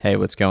Hey,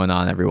 what's going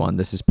on, everyone?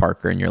 This is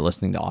Parker, and you're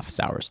listening to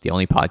Office Hours, the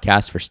only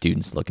podcast for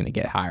students looking to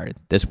get hired.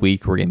 This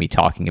week, we're going to be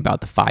talking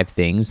about the 5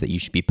 things that you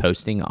should be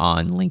posting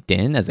on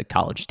LinkedIn as a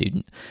college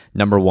student.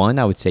 Number 1,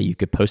 I would say you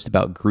could post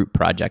about group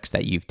projects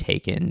that you've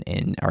taken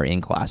and are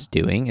in class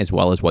doing, as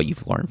well as what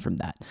you've learned from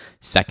that.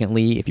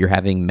 Secondly, if you're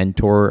having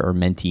mentor or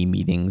mentee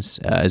meetings,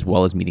 as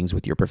well as meetings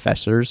with your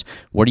professors,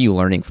 what are you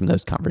learning from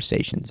those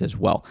conversations as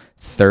well?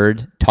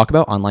 Third, talk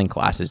about online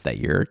classes that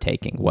you're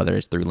taking, whether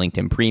it's through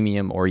LinkedIn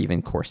Premium or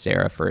even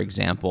Coursera, for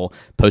example.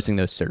 Posting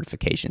those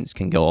certifications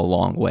can go a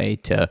long way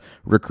to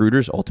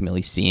recruiters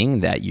ultimately seeing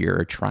that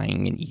you're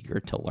trying and eager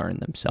to learn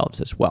themselves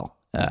as well.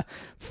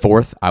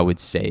 Fourth, I would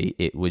say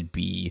it would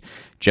be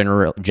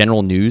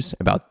general news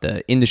about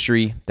the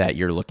industry that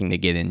you're looking to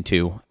get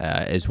into,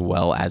 as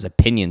well as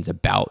opinions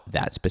about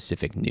that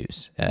specific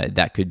news.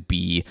 That could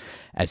be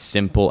as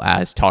simple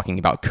as talking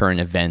about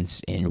current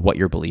events and what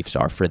your beliefs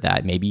are for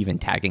that, maybe even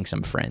tagging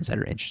some friends that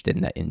are interested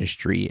in that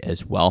industry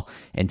as well.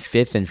 And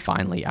fifth and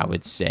finally, I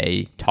would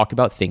say talk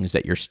about things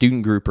that your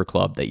student group or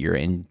club that you're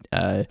in,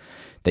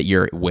 that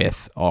you're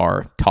with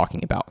are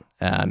talking about,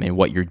 and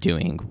what you're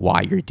doing,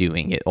 why you're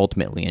doing it,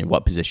 ultimately, and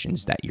what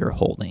positions that you're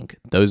holding.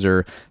 Those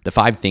are the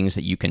 5 things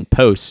that you can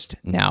post.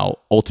 Now,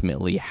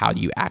 ultimately, how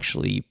do you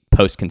actually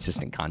post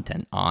consistent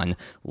content on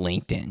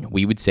LinkedIn?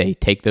 We would say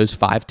take those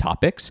 5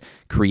 topics,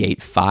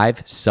 create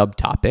 5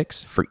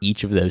 subtopics for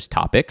each of those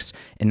topics,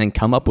 and then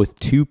come up with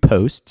 2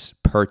 posts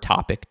per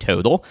topic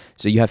total.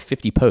 So you have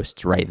 50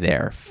 posts right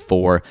there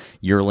for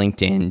your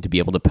LinkedIn to be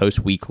able to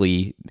post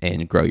weekly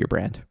and grow your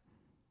brand.